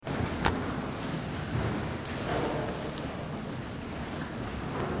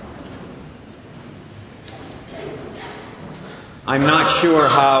I'm not sure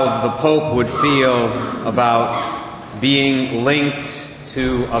how the Pope would feel about being linked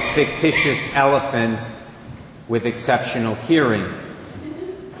to a fictitious elephant with exceptional hearing.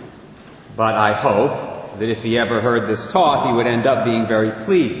 But I hope that if he ever heard this talk, he would end up being very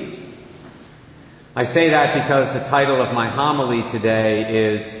pleased. I say that because the title of my homily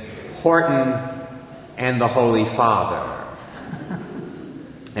today is Horton and the Holy Father.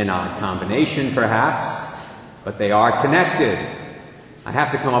 An odd combination, perhaps, but they are connected. I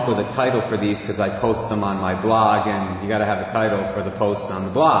have to come up with a title for these because I post them on my blog, and you got to have a title for the post on the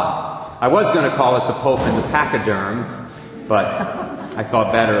blog. I was going to call it The Pope and the Pachyderm, but I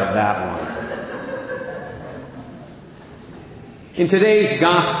thought better of that one. In today's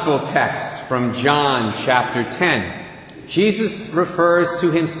gospel text from John chapter 10, Jesus refers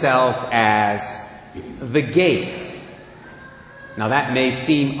to himself as the gate. Now that may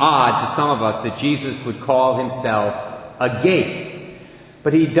seem odd to some of us that Jesus would call himself a gate.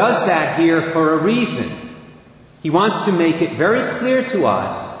 But he does that here for a reason. He wants to make it very clear to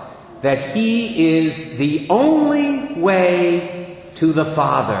us that he is the only way to the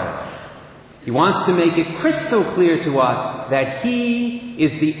Father. He wants to make it crystal clear to us that he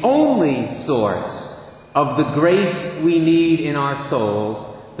is the only source of the grace we need in our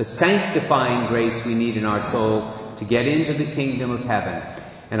souls, the sanctifying grace we need in our souls to get into the kingdom of heaven.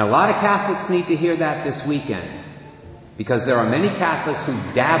 And a lot of Catholics need to hear that this weekend, because there are many Catholics who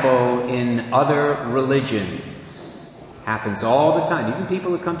dabble in other religions. Happens all the time. Even people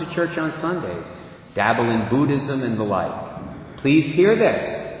who come to church on Sundays dabble in Buddhism and the like. Please hear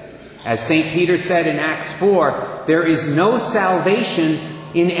this. As St. Peter said in Acts 4, there is no salvation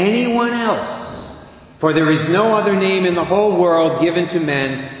in anyone else, for there is no other name in the whole world given to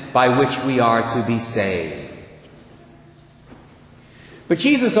men by which we are to be saved. But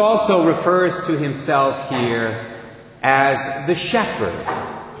Jesus also refers to himself here as the shepherd,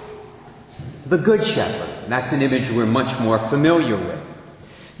 the good shepherd. And that's an image we're much more familiar with.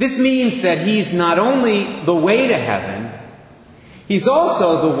 This means that he's not only the way to heaven, he's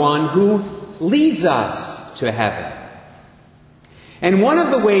also the one who leads us to heaven. And one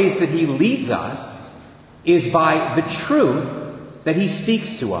of the ways that he leads us is by the truth that he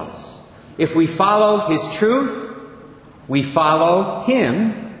speaks to us. If we follow his truth, we follow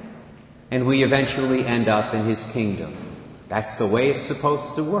him, and we eventually end up in his kingdom. That's the way it's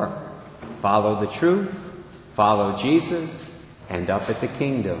supposed to work. Follow the truth, follow Jesus, end up at the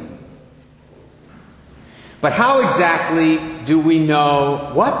kingdom. But how exactly do we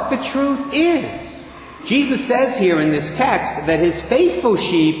know what the truth is? Jesus says here in this text that his faithful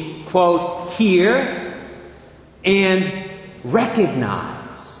sheep, quote, hear and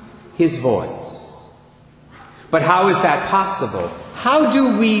recognize his voice. But how is that possible? How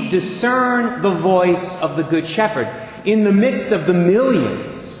do we discern the voice of the Good Shepherd in the midst of the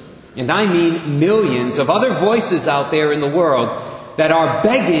millions, and I mean millions, of other voices out there in the world that are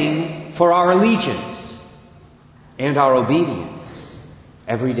begging for our allegiance and our obedience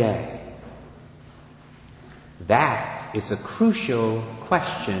every day? That is a crucial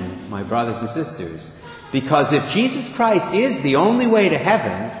question, my brothers and sisters, because if Jesus Christ is the only way to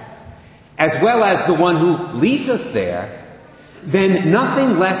heaven, as well as the one who leads us there, then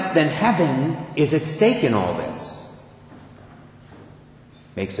nothing less than heaven is at stake in all this.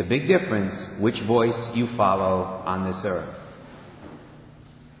 Makes a big difference which voice you follow on this earth.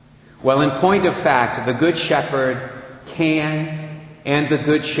 Well, in point of fact, the Good Shepherd can, and the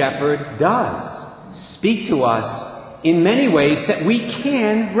Good Shepherd does, speak to us in many ways that we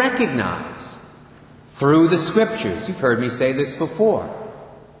can recognize. Through the Scriptures. You've heard me say this before.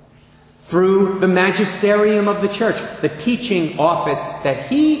 Through the magisterium of the church, the teaching office that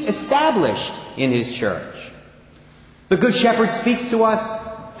he established in his church. The Good Shepherd speaks to us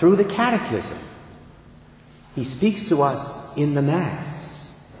through the catechism. He speaks to us in the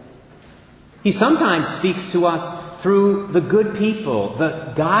Mass. He sometimes speaks to us through the good people,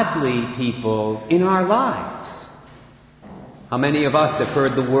 the godly people in our lives. How many of us have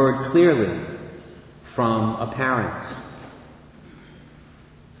heard the word clearly from a parent?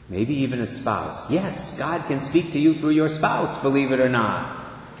 Maybe even a spouse. Yes, God can speak to you through your spouse, believe it or not.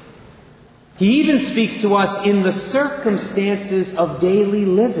 He even speaks to us in the circumstances of daily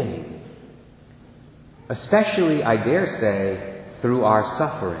living. Especially, I dare say, through our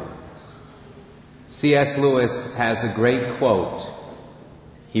sufferings. C.S. Lewis has a great quote.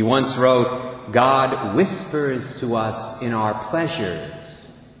 He once wrote, "God whispers to us in our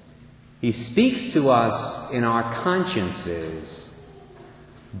pleasures. He speaks to us in our consciences.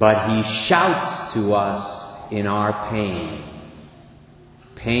 But he shouts to us in our pain.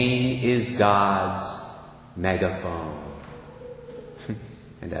 Pain is God's megaphone."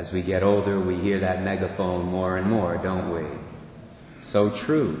 And as we get older, we hear that megaphone more and more, don't we? So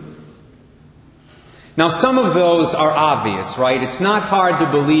true. Now, some of those are obvious, right? It's not hard to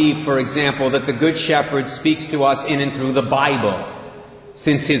believe, for example, that the Good Shepherd speaks to us in and through the Bible,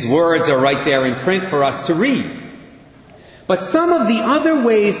 since his words are right there in print for us to read. But some of the other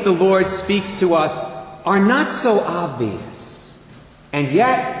ways the Lord speaks to us are not so obvious, and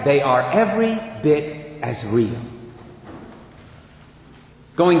yet they are every bit as real.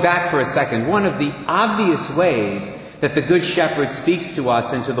 Going back for a second, one of the obvious ways that the Good Shepherd speaks to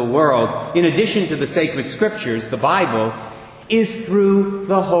us and to the world, in addition to the sacred scriptures, the Bible, is through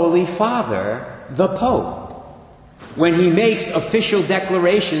the Holy Father, the Pope, when he makes official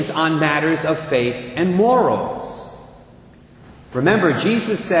declarations on matters of faith and morals. Remember,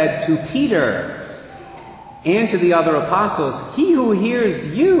 Jesus said to Peter and to the other apostles, "He who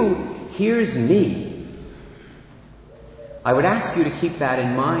hears you hears me." I would ask you to keep that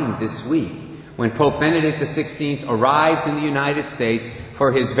in mind this week when Pope Benedict XVI arrives in the United States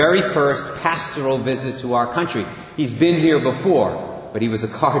for his very first pastoral visit to our country. He's been here before, but he was a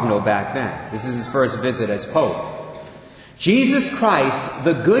cardinal back then. This is his first visit as Pope. Jesus Christ,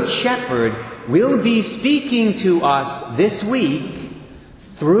 the Good Shepherd, will be speaking to us this week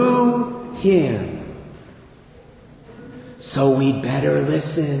through him. So we'd better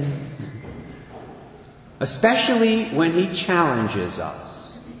listen. Especially when he challenges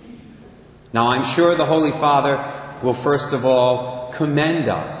us. Now, I'm sure the Holy Father will first of all commend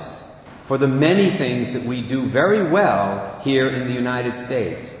us for the many things that we do very well here in the United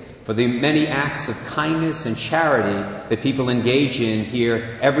States, for the many acts of kindness and charity that people engage in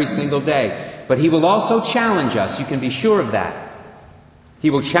here every single day. But he will also challenge us, you can be sure of that.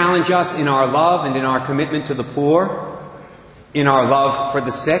 He will challenge us in our love and in our commitment to the poor, in our love for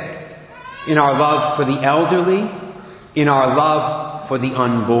the sick, in our love for the elderly, in our love for the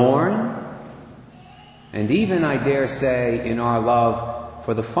unborn, and even, I dare say, in our love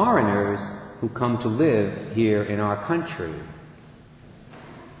for the foreigners who come to live here in our country.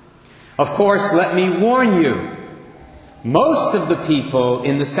 Of course, let me warn you, most of the people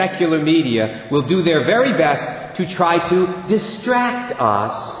in the secular media will do their very best to try to distract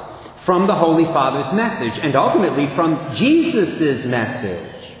us from the Holy Father's message, and ultimately from Jesus' message.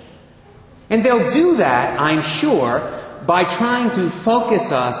 And they'll do that, I'm sure, by trying to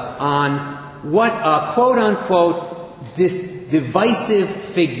focus us on what a quote-unquote divisive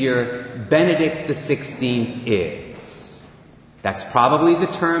figure Benedict XVI is. That's probably the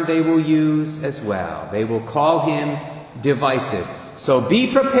term they will use as well. They will call him divisive. So be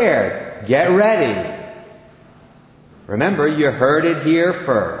prepared. Get ready. Remember, you heard it here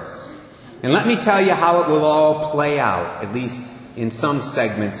first. And let me tell you how it will all play out, at least in some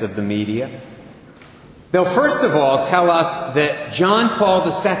segments of the media. They'll first of all tell us that John Paul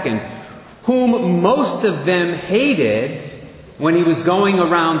II, whom most of them hated when he was going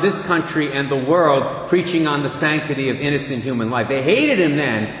around this country and the world preaching on the sanctity of innocent human life. They hated him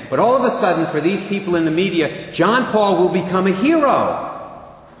then, but all of a sudden for these people in the media, John Paul will become a hero.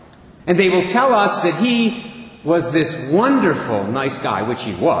 And they will tell us that he was this wonderful, nice guy, which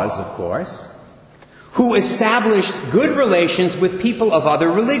he was, of course, who established good relations with people of other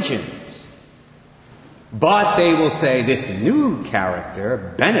religions. But they will say this new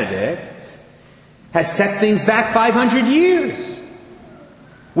character, Benedict, has set things back 500 years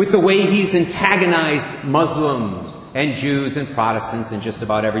with the way he's antagonized Muslims and Jews and Protestants and just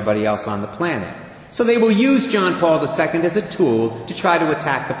about everybody else on the planet. So they will use John Paul II as a tool to try to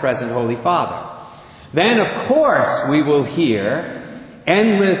attack the present Holy Father. Then, of course, we will hear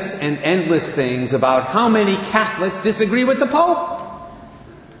endless and endless things about how many Catholics disagree with the Pope.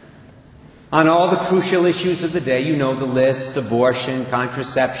 On all the crucial issues of the day, you know the list: abortion,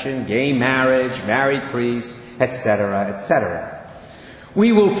 contraception, gay marriage, married priests, etc., etc.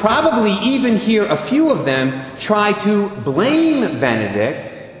 We will probably even hear a few of them try to blame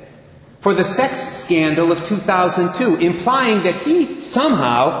Benedict for the sex scandal of 2002, implying that he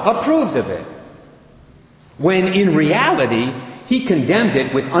somehow approved of it, when in reality he condemned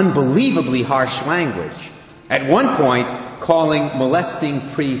it with unbelievably harsh language, at one point calling molesting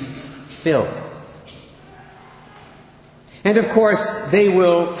priests filth. And of course, they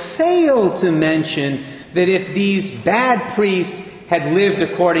will fail to mention that if these bad priests had lived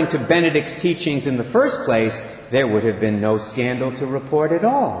according to Benedict's teachings in the first place, there would have been no scandal to report at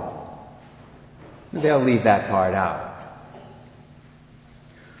all. They'll leave that part out.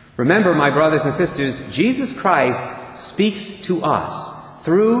 Remember, my brothers and sisters, Jesus Christ speaks to us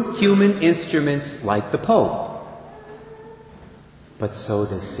through human instruments like the Pope. But so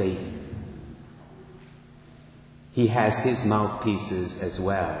does Satan. He has his mouthpieces as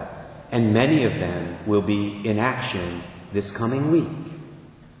well, and many of them will be in action this coming week.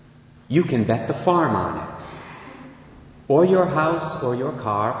 You can bet the farm on it, or your house, or your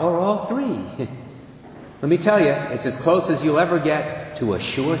car, or all three. Let me tell you, it's as close as you'll ever get to a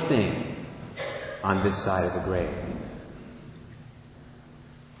sure thing on this side of the grave.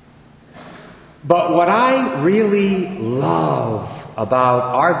 But what I really love about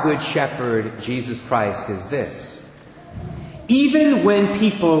our Good Shepherd, Jesus Christ, is this. Even when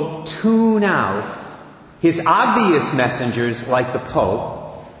people tune out his obvious messengers like the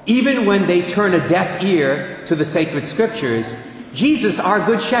Pope, even when they turn a deaf ear to the sacred scriptures, Jesus, our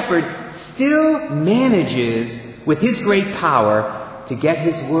Good Shepherd, still manages, with his great power, to get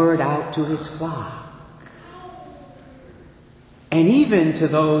his word out to his flock. And even to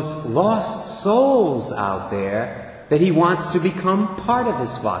those lost souls out there that he wants to become part of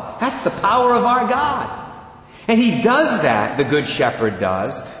his flock. That's the power of our God. And he does that, the Good Shepherd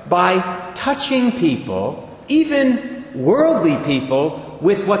does, by touching people, even worldly people,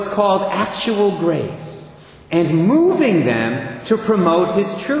 with what's called actual grace, and moving them to promote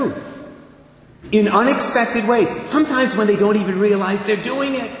his truth in unexpected ways, sometimes when they don't even realize they're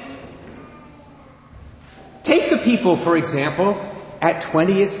doing it. Take the people, for example, at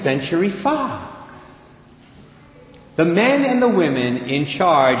 20th Century Fox. The men and the women in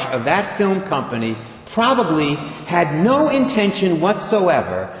charge of that film company probably had no intention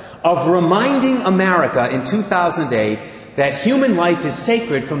whatsoever of reminding America in 2008 that human life is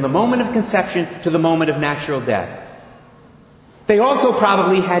sacred from the moment of conception to the moment of natural death. They also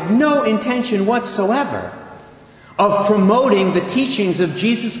probably had no intention whatsoever of promoting the teachings of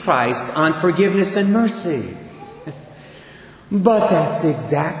Jesus Christ on forgiveness and mercy. But that's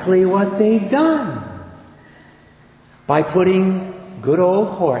exactly what they've done. By putting good old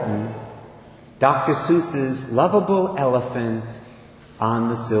Horton, Dr. Seuss's lovable elephant, on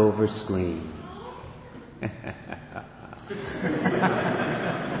the silver screen.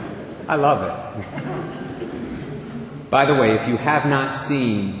 I love it. By the way, if you have not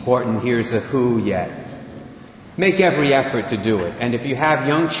seen Horton Hears a Who yet, make every effort to do it. And if you have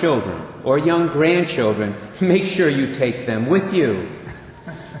young children or young grandchildren, make sure you take them with you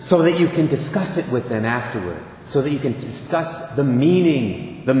so that you can discuss it with them afterward, so that you can discuss the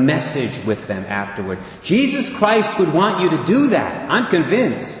meaning, the message with them afterward. Jesus Christ would want you to do that. I'm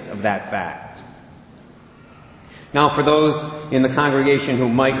convinced of that fact. Now, for those in the congregation who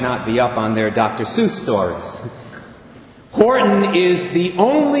might not be up on their Dr. Seuss stories, Horton is the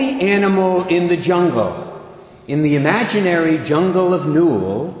only animal in the jungle, in the imaginary jungle of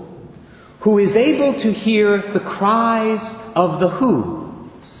Newell, who is able to hear the cries of the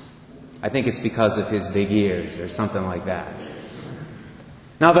Who's. I think it's because of his big ears or something like that.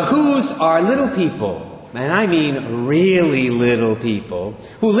 Now, the Who's are little people, and I mean really little people,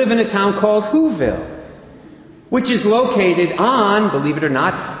 who live in a town called Whoville, which is located on, believe it or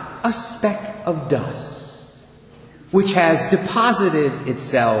not, a speck of dust, which has deposited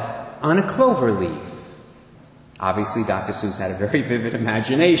itself on a clover leaf. Obviously, Dr. Seuss had a very vivid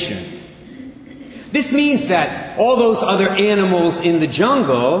imagination. This means that all those other animals in the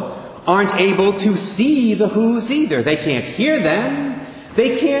jungle aren't able to see the Who's either. They can't hear them.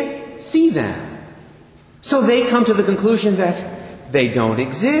 They can't see them. So they come to the conclusion that they don't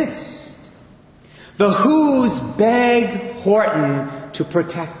exist. The Who's beg Horton to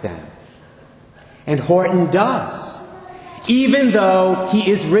protect them. And Horton does, even though he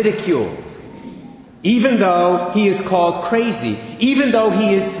is ridiculed. Even though he is called crazy, even though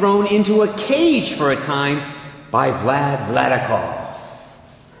he is thrown into a cage for a time by Vlad Vladikov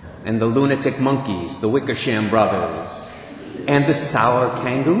and the lunatic monkeys, the Wickersham brothers, and the sour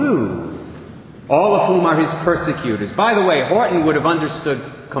kangaroo, all of whom are his persecutors. By the way, Horton would have understood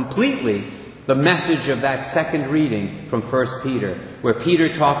completely the message of that second reading from 1 Peter, where Peter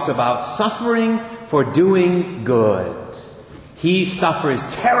talks about suffering for doing good. He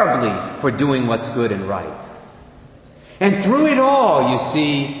suffers terribly for doing what's good and right. And through it all, you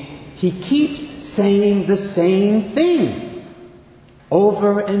see, he keeps saying the same thing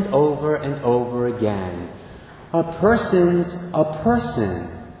over and over and over again. A person's a person,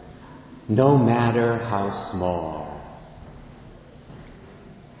 no matter how small.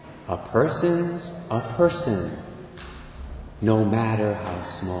 A person's a person, no matter how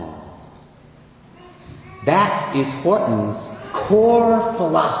small. That is Horton's core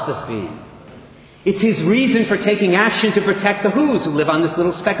philosophy. It's his reason for taking action to protect the Who's who live on this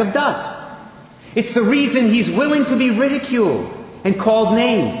little speck of dust. It's the reason he's willing to be ridiculed and called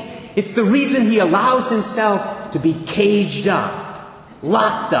names. It's the reason he allows himself to be caged up,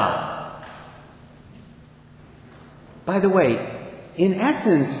 locked up. By the way, in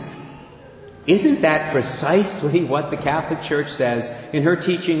essence, isn't that precisely what the Catholic Church says in her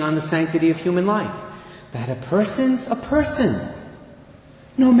teaching on the sanctity of human life? That a person's a person,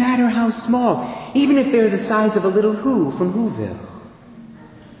 no matter how small, even if they're the size of a little Who from Whoville,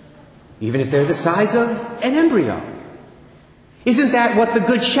 even if they're the size of an embryo. Isn't that what the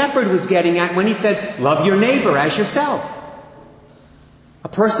Good Shepherd was getting at when he said, love your neighbor as yourself? A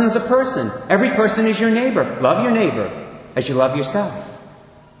person's a person. Every person is your neighbor. Love your neighbor as you love yourself.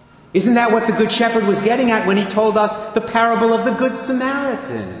 Isn't that what the Good Shepherd was getting at when he told us the parable of the Good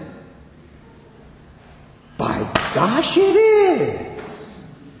Samaritan? By gosh, it is.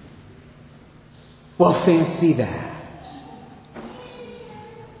 Well, fancy that.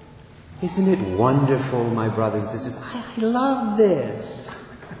 Isn't it wonderful, my brothers and sisters? I love this.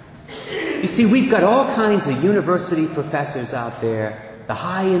 You see, we've got all kinds of university professors out there, the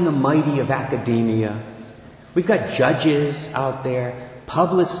high and the mighty of academia. We've got judges out there,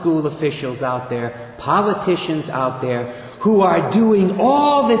 public school officials out there, politicians out there, who are doing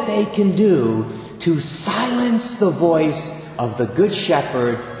all that they can do to silence the voice of the Good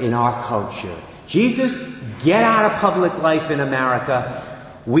Shepherd in our culture. Jesus, get out of public life in America.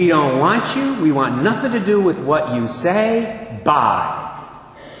 We don't want you. We want nothing to do with what you say. Bye.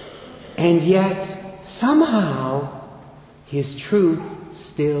 And yet, somehow, his truth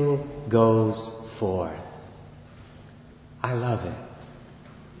still goes forth. I love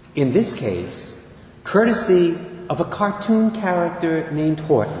it. In this case, courtesy of a cartoon character named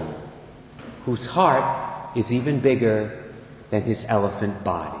Horton, whose heart is even bigger than his elephant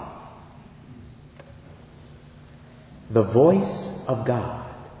body. The voice of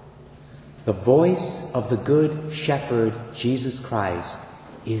God, the voice of the Good Shepherd, Jesus Christ,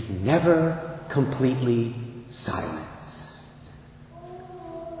 is never completely silenced.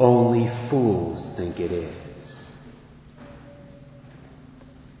 Only fools think it is.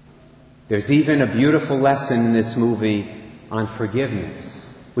 There's even a beautiful lesson in this movie on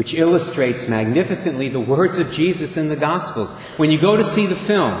forgiveness, which illustrates magnificently the words of Jesus in the Gospels. When you go to see the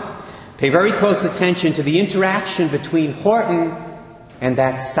film, pay very close attention to the interaction between Horton and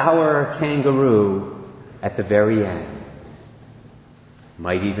that sour kangaroo at the very end.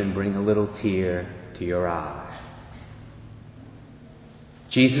 Might even bring a little tear to your eye.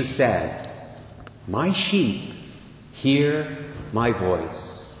 Jesus said, "My sheep hear my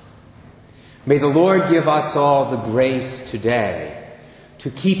voice." May the Lord give us all the grace today to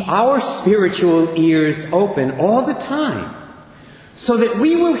keep our spiritual ears open all the time so that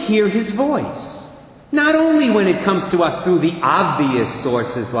we will hear his voice. Not only when it comes to us through the obvious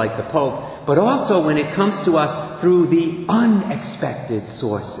sources like the Pope, but also when it comes to us through the unexpected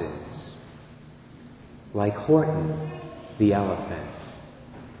sources, like Horton, the elephant.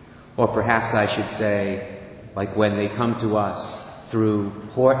 Or perhaps I should say, like when they come to us through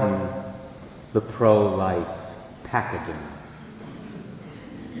Horton, the pro-life pachyderm.